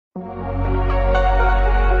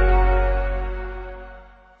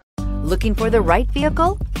Looking for the right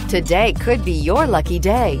vehicle? Today could be your lucky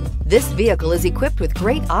day. This vehicle is equipped with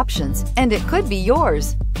great options, and it could be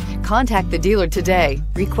yours. Contact the dealer today,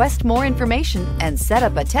 request more information, and set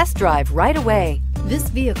up a test drive right away. This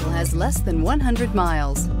vehicle has less than 100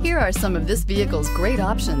 miles. Here are some of this vehicle's great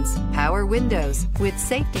options: power windows with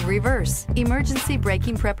safety reverse, emergency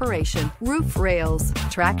braking preparation, roof rails,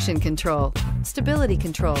 traction control, stability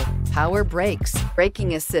control, power brakes,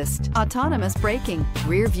 braking assist, autonomous braking,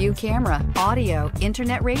 rear view camera, audio,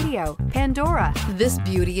 internet radio, Pandora. This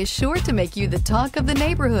beauty is sure to make you the talk of the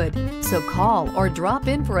neighborhood. So call or drop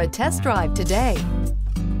in for a test drive today.